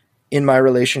deepen in my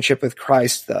relationship with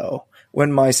Christ, though,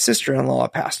 when my sister-in-law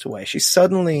passed away. She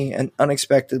suddenly and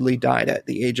unexpectedly died at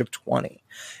the age of 20.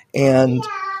 And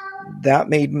that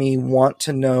made me want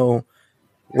to know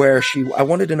I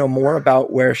wanted to know more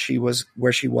about where she was,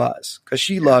 because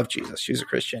she loved Jesus. She was a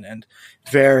Christian and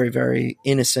very, very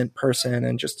innocent person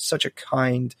and just such a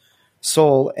kind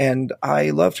soul. And I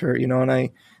loved her, and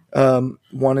I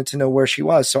wanted to know where she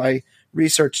was. So I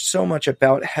researched so much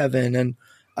about heaven, and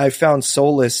I found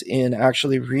solace in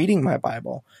actually reading my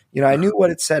Bible. I knew what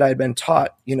it said. I'd been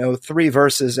taught, 3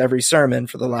 verses every sermon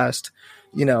for the last,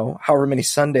 however many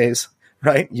Sundays,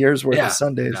 right? Years worth of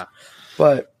Sundays. Yeah.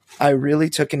 But I really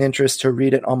took an interest to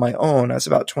read it on my own. I was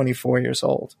about 24 years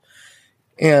old.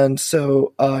 And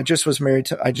so I just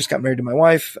got married to my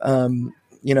wife, and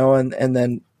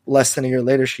then less than a year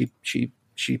later,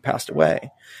 she passed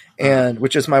away, and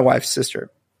which is my wife's sister.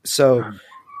 So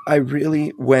I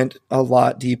really went a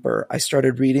lot deeper. I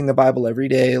started reading the Bible every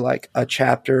day, like a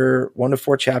chapter, 1 to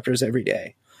 4 chapters every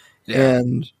day. Yeah.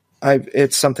 And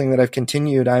it's something that I've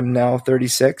continued. I'm now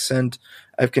 36, and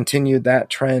I've continued that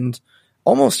trend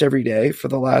almost every day for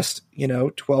the last,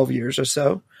 12 years or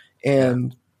so.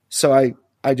 And so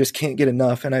I just can't get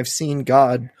enough. And I've seen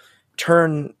God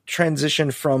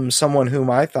transition from someone whom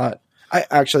I thought, I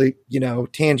actually,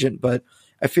 tangent, but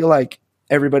I feel like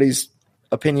everybody's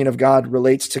opinion of God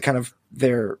relates to kind of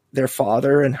their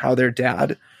father and how their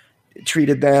dad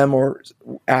treated them or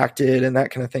acted and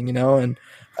that kind of thing, and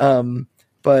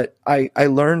but I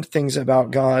learned things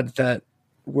about God that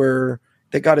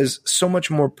God is so much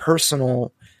more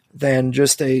personal than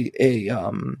just a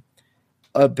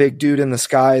big dude in the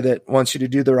sky that wants you to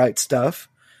do the right stuff,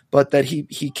 but that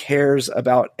he cares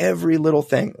about every little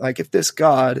thing. Like if this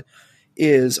God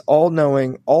is all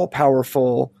knowing, all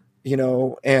powerful,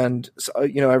 and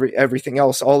everything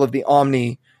else, all of the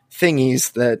omni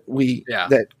thingies that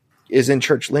that is in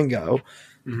church lingo,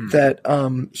 that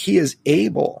he is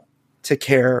able to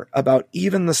care about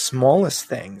even the smallest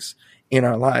things in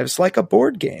our lives, like a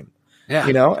board game.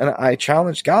 And I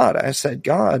challenged God. I said,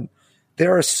 God,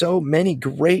 there are so many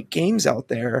great games out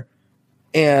there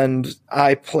and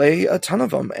I play a ton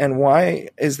of them. And why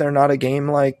is there not a game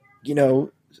like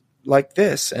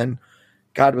this? And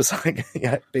God was like,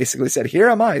 basically said, here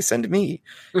am I, send me.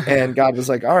 And God was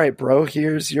like, all right, bro,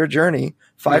 here's your journey,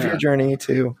 5-year journey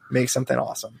to make something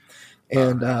awesome.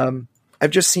 And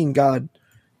I've just seen God,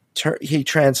 he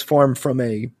transformed from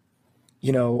a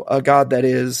God that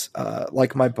is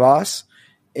like my boss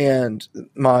and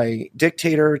my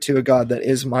dictator to a God that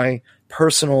is my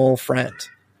personal friend.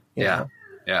 You know?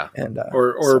 Yeah. And,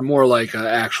 or more like an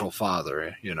actual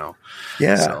father,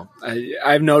 Yeah. So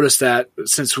I've noticed that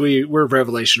since we're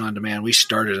Revelation on Demand, we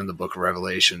started in the book of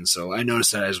Revelation. So I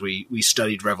noticed that as we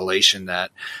studied Revelation,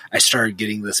 that I started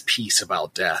getting this piece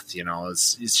about death.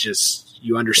 It's just,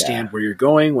 you understand where you're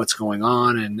going, what's going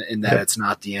on, and that it's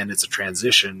not the end, it's a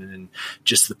transition. And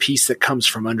just the piece that comes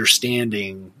from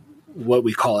understanding what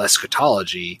we call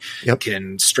eschatology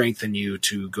can strengthen you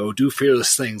to go do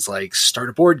fearless things like start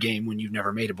a board game when you've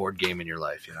never made a board game in your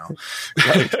life,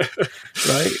 Right.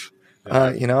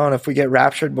 And if we get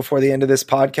raptured before the end of this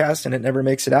podcast and it never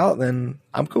makes it out, then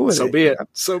I'm cool with it.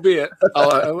 So be it.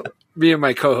 Me and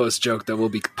my co-host joke that we'll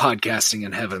be podcasting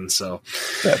in heaven. So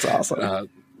that's awesome.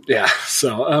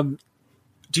 So,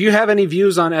 do you have any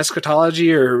views on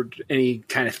eschatology or any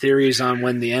kind of theories on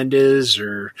when the end is,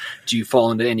 or do you fall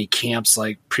into any camps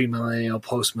like premillennial,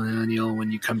 postmillennial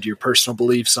when you come to your personal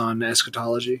beliefs on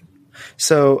eschatology?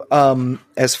 So,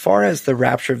 as far as the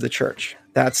rapture of the church,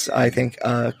 that's, I think,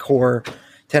 a core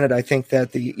tenet. I think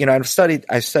that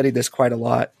I've studied this quite a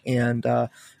lot, and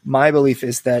my belief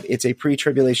is that it's a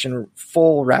pre-tribulation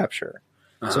full rapture.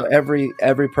 So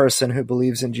every person who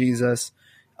believes in Jesus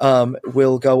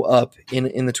will go up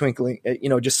in the twinkling,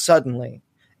 just suddenly.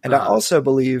 And I also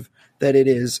believe that it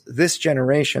is this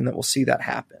generation that will see that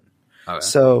happen. Okay.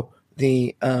 So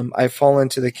I fall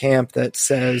into the camp that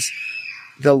says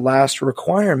the last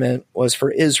requirement was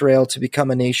for Israel to become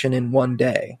a nation in one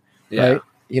day, right?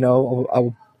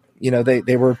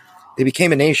 They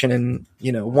became a nation in,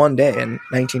 one day in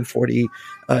May 14,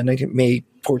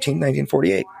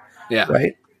 1948. Yeah.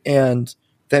 Right. And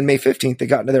then May 15th, they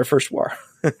got into their first war.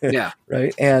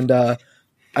 Right. And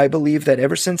I believe that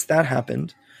ever since that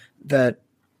happened, that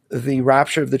the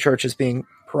rapture of the church is being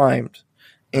primed.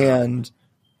 And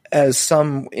as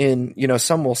some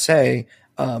will say,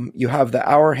 you have the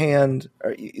hour hand,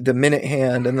 or the minute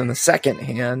hand, and then the second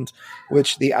hand,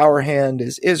 which the hour hand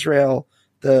is Israel,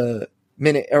 the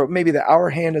minute, or maybe the hour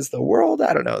hand is the world.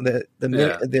 I don't know.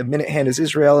 The minute hand is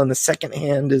Israel, and the second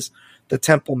hand is the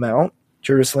Temple Mount,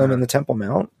 Jerusalem, and the Temple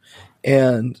Mount.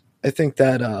 And I think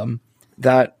that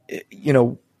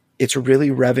it's really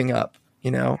revving up,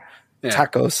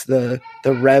 tachos, the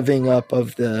revving up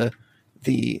of the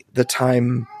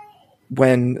time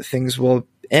when things will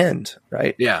end,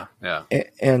 right? Yeah.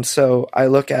 And so I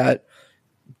look at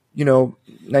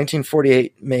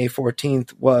 1948 May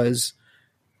 14th was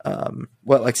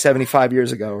like 75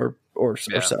 years ago or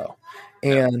so,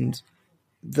 and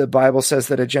the Bible says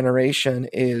that a generation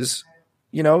is,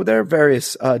 there are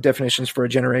various definitions for a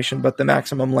generation, but the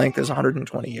maximum length is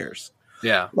 120 years.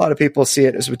 Yeah. A lot of people see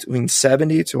it as between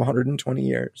 70 to 120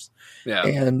 years. Yeah.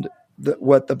 And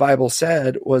what the Bible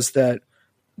said was that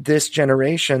this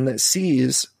generation that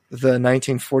sees the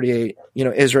 1948,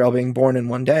 Israel being born in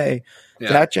one day,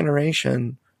 that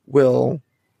generation will,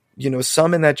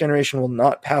 some in that generation will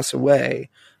not pass away,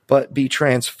 but be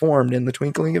transformed in the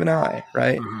twinkling of an eye.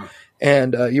 Right. Mm-hmm.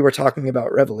 And you were talking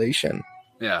about Revelation.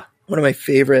 Yeah. One of my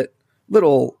favorite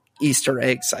little Easter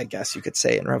eggs, I guess you could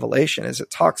say, in Revelation is it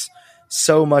talks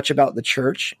so much about the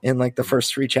church in like the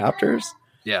first 3 chapters.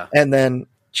 Yeah. And then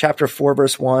chapter 4,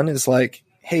 verse 1 is like,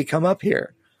 hey, come up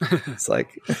here. It's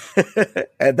like,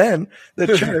 and then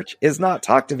the church is not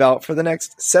talked about for the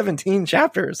next 17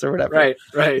 chapters or whatever.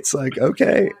 Right. It's like,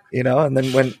 okay, and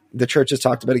then when the church is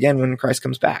talked about again, when Christ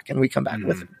comes back and we come back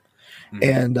with him.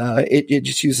 And it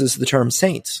just uses the term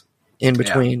saints in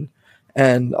between,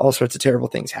 and all sorts of terrible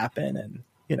things happen. And,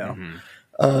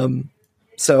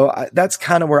 so that's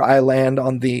kind of where I land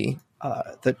on the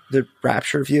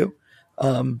rapture view.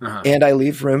 And I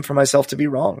leave room for myself to be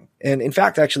wrong. And in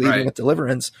fact, actually, even with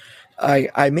Deliverance,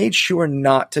 I made sure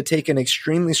not to take an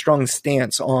extremely strong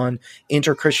stance on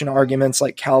inter-Christian arguments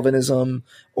like Calvinism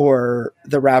or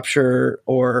the rapture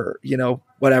or,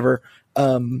 whatever,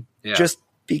 just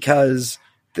because,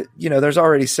 there's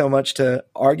already so much to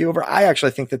argue over. I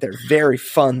actually think that they're very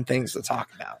fun things to talk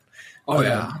about. Oh,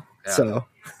 yeah. So,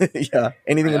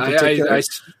 anything in particular?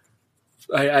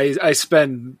 I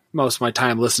spend most of my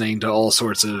time listening to all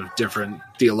sorts of different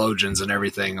theologians and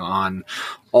everything on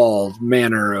all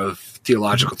manner of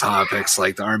theological topics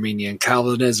like the Armenian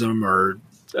Calvinism or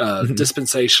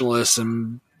dispensationalists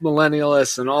and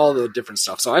millennialists and all the different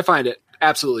stuff. So I find it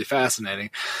absolutely fascinating.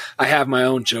 I have my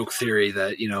own joke theory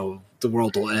that, the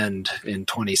world will end in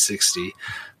 2060,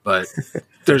 but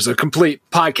there's a complete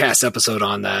podcast episode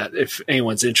on that. If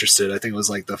anyone's interested, I think it was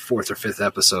like the 4th or 5th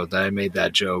episode that I made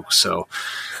that joke. So,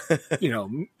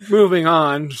 moving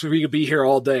on, we could be here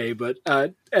all day, but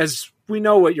as we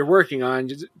know what you're working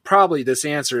on, probably this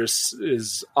answer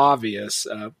is obvious.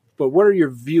 But what are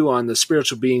your view on the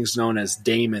spiritual beings known as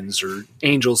daemons or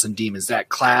angels and demons, that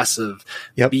class of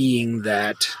being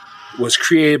that was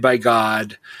created by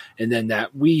God and then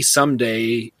that we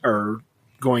someday are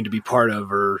going to be part of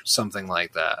or something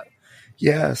like that?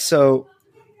 Yeah. So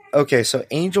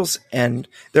angels, and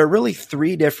there are really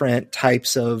 3 different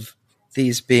types of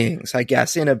these beings, I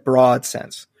guess, in a broad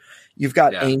sense. You've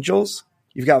got angels,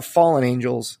 you've got fallen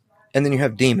angels, and then you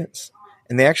have demons.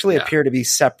 And they actually appear to be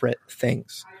separate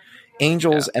things.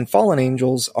 Angels and fallen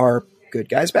angels are good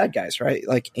guys, bad guys, right?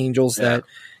 Like angels that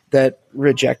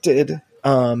rejected,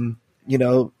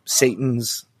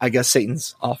 Satan's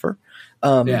offer.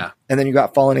 And then you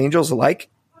got fallen angels like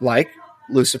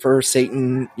Lucifer,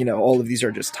 Satan, all of these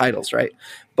are just titles, right?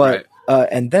 But,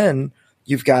 and then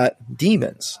you've got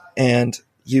demons, and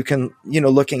you can,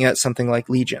 looking at something like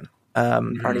Legion,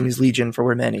 our name is Legion, for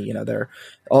we're many, there,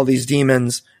 all these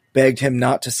demons begged Jesus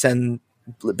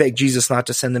not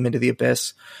to send them into the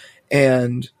abyss.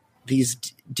 And these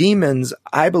demons,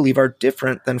 I believe, are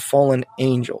different than fallen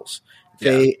angels.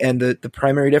 And the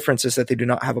primary difference is that they do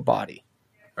not have a body.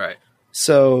 Right.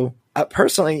 So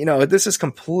personally, this is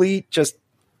complete just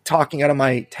talking out of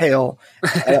my tail,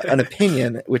 an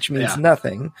opinion, which means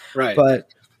nothing. Right. But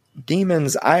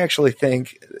demons, I actually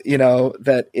think,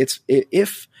 that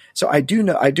I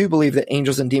do believe that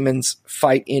angels and demons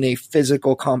fight in a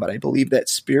physical combat. I believe that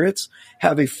spirits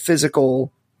have a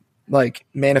physical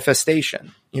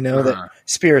manifestation, that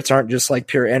spirits aren't just like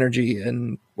pure energy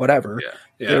and whatever.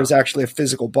 There's actually a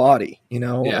physical body,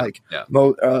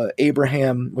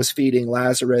 Abraham was feeding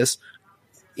Lazarus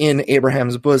in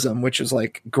Abraham's bosom, which is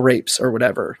like grapes or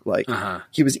whatever.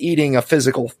 He was eating a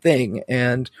physical thing,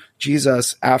 and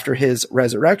Jesus, after his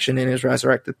resurrection in his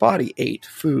resurrected body, ate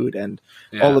food and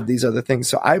all of these other things.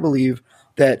 So I believe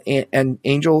that an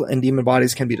angel and demon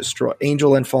bodies can be destroyed.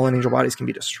 Angel and fallen angel bodies can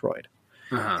be destroyed.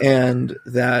 And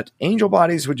that angel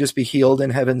bodies would just be healed in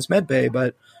heaven's medbay,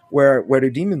 but where do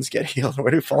demons get healed?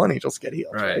 Where do fallen angels get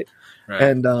healed? Right.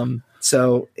 And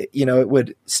so, it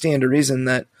would stand to reason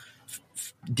that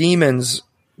demons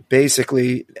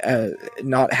basically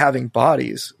not having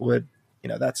bodies would,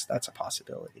 that's a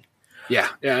possibility. Yeah.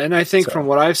 And I think from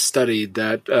what I've studied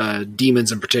that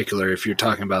demons in particular, if you're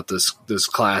talking about this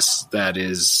class that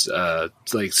is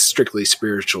strictly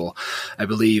spiritual, I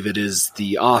believe it is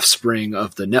the offspring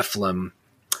of the Nephilim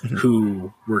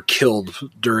who were killed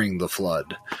during the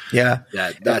flood. Yeah.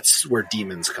 That's where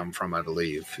demons come from, I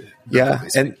believe. Yeah.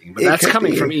 But that's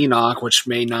coming from Enoch, which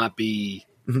may not be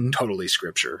totally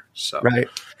scripture. So. Right.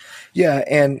 Yeah.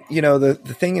 And,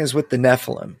 the thing is with the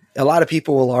Nephilim, a lot of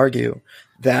people will argue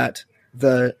that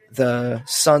the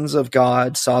sons of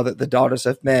God saw that the daughters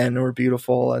of men were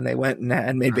beautiful, and they went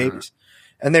and made babies,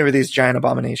 and they were these giant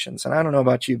abominations. And I don't know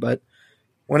about you, but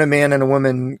when a man and a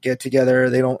woman get together,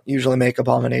 they don't usually make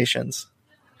abominations.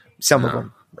 Some of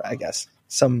them, I guess,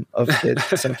 some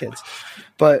kids,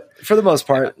 but for the most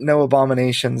part, no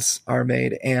abominations are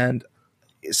made. And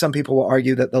some people will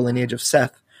argue that the lineage of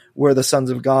Seth were the sons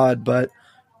of God, but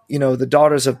the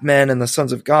daughters of men and the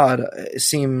sons of God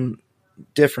seem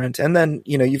different. And then,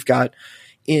 you've got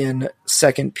in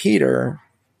 2 Peter,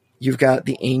 you've got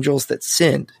the angels that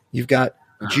sinned. You've got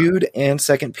Jude and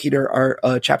Second Peter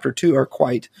are chapter 2 are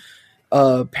quite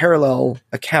parallel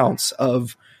accounts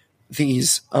of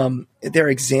these their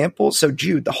examples. So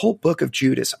Jude, the whole book of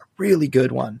Jude is a really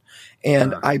good one,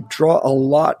 and I draw a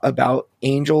lot about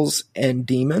angels and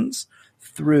demons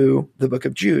through the book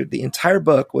of Jude. The entire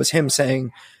book was him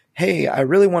saying, hey, I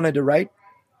really wanted to write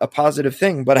a positive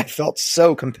thing, but I felt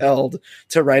so compelled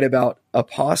to write about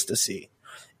apostasy.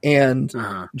 And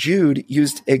Jude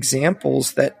used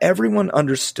examples that everyone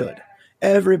understood.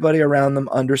 Everybody around them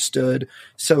understood.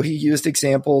 So he used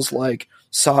examples like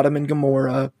Sodom and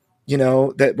Gomorrah,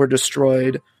 that were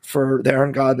destroyed for their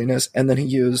ungodliness. And then he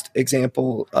used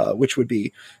example, which would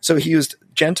be, so he used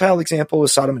Gentile example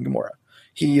was Sodom and Gomorrah.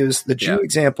 He used the Jew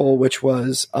example, which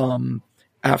was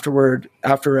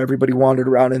after everybody wandered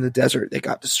around in the desert, they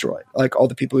got destroyed. Like all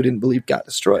the people who didn't believe got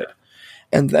destroyed.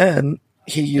 And then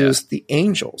he used the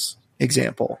angels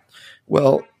example.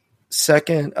 Well,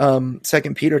 second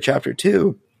Peter chapter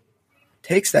 2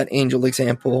 takes that angel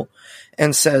example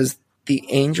and says the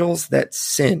angels that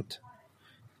sinned.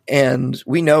 And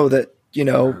we know that,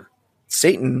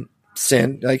 Satan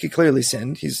sinned, like he clearly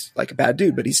sinned. He's like a bad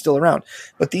dude, but he's still around.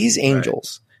 But these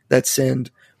angels that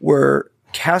sinned were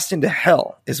cast into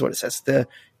hell, is what it says.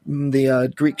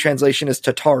 The Greek translation is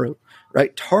Tataru,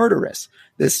 right? Tartarus,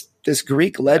 this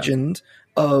Greek legend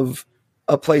of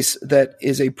a place that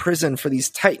is a prison for these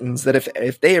titans that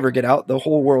if they ever get out, the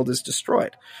whole world is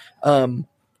destroyed.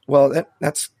 Well,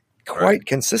 that's quite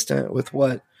consistent with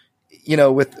what,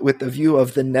 with the view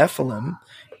of the Nephilim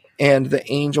and the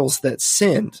angels that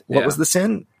sinned. What was the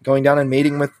sin? Going down and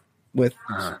mating with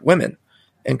women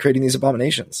and creating these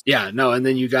abominations. Yeah, no, and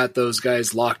then you got those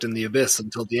guys locked in the abyss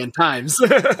until the end times.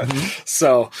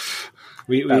 So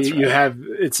you have,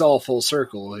 it's all full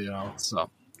circle, so.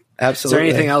 Absolutely. Is there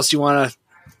anything else you want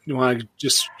to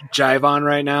just jive on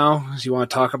right now? Do you want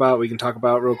to talk about? We can talk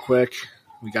about real quick.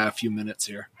 We got a few minutes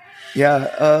here.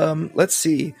 Yeah. Let's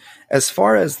see. As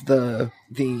far as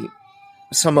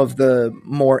some of the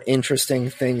more interesting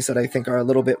things that I think are a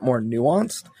little bit more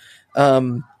nuanced,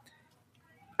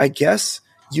 I guess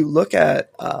you look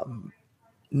at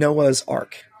Noah's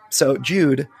Ark. So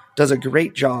Jude does a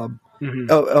great job.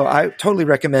 I totally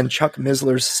recommend Chuck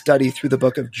Missler's study through the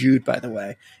book of Jude, by the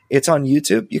way. It's on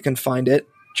YouTube. You can find it.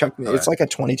 It's like a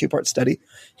 22-part study.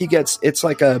 It's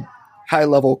like a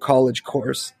high-level college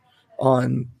course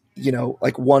on,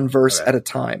 like one verse at a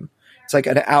time. It's like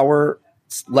an hour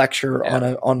lecture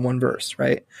on one verse,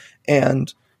 right?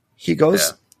 And he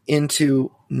goes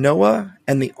into Noah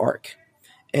and the Ark.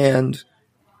 And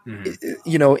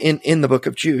in the book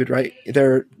of Jude, right?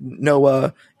 There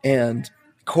Noah and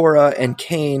Korah and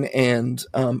Cain and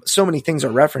so many things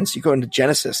are referenced. You go into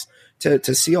Genesis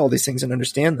to see all these things and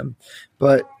understand them.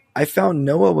 But I found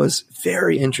Noah was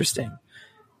very interesting.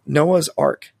 Noah's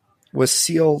Ark was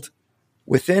sealed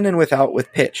within and without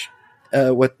with pitch.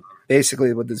 What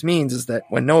this means is that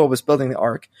when Noah was building the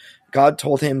ark, God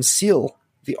told him seal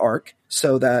the ark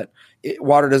so that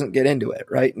water doesn't get into it,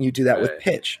 right? And you do that with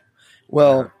pitch.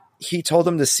 Well, he told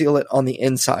him to seal it on the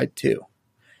inside too.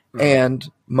 And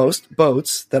most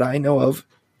boats that I know of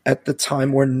at the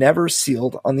time were never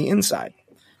sealed on the inside.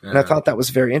 And I thought that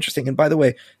was very interesting. And by the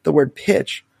way, the word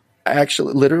pitch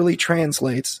actually literally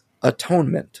translates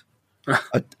atonement.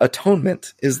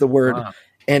 Atonement is the word.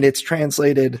 And it's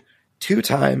translated 2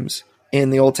 times in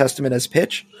the Old Testament as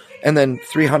pitch, and then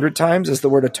 300 times as the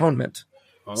word atonement.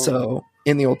 So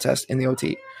in the in the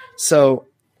OT. So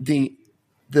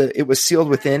it was sealed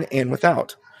within and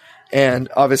without. And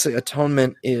obviously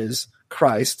atonement is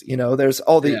Christ. There's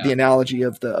all the analogy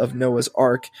of Noah's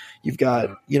Ark. You've got,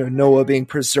 Noah being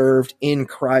preserved in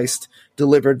Christ,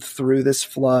 delivered through this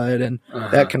flood and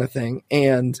that kind of thing.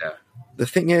 And the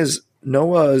thing is,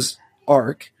 Noah's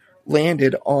Ark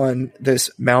landed on this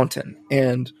mountain,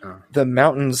 and the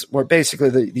mountains were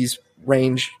basically these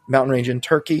mountain range in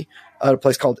Turkey, a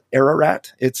place called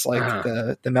Ararat. It's like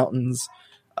the mountains.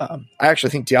 I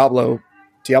actually think Diablo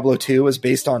 2 was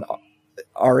based on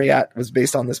Ariat was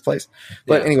based on this place.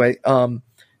 But anyway,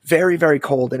 very, very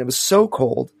cold. And it was so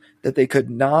cold that they could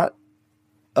not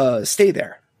stay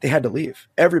there. They had to leave.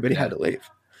 Everybody had to leave.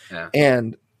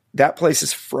 And that place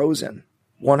is frozen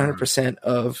 100%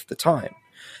 of the time.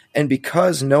 And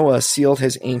because Noah sealed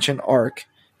his ancient ark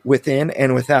within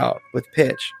and without with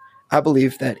pitch, I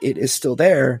believe that it is still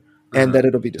there and that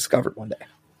it'll be discovered one day.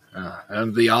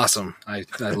 That'd be awesome. I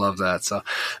love that. So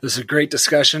this is a great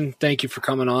discussion. Thank you for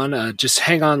coming on. Just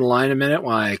hang on the line a minute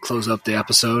while I close up the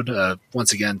episode.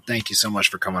 Once again, thank you so much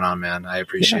for coming on, man. I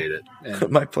appreciate it. And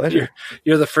my pleasure.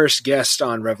 You're the first guest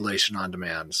on Revelation on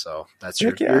Demand. So that's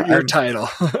your title.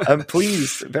 I'm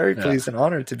pleased, very pleased and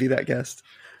honored to be that guest.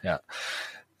 Yeah.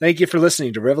 Thank you for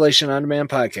listening to Revelation On Demand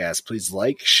podcast. Please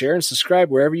like, share, and subscribe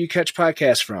wherever you catch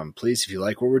podcasts from. Please, if you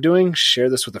like what we're doing,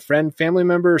 share this with a friend, family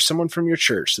member, or someone from your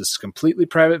church. This is a completely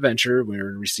private venture. We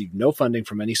receive no funding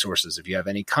from any sources. If you have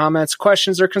any comments,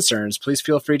 questions, or concerns, please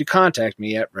feel free to contact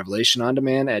me at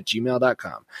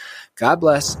revelationondemand@gmail.com. God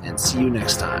bless, and see you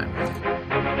next time.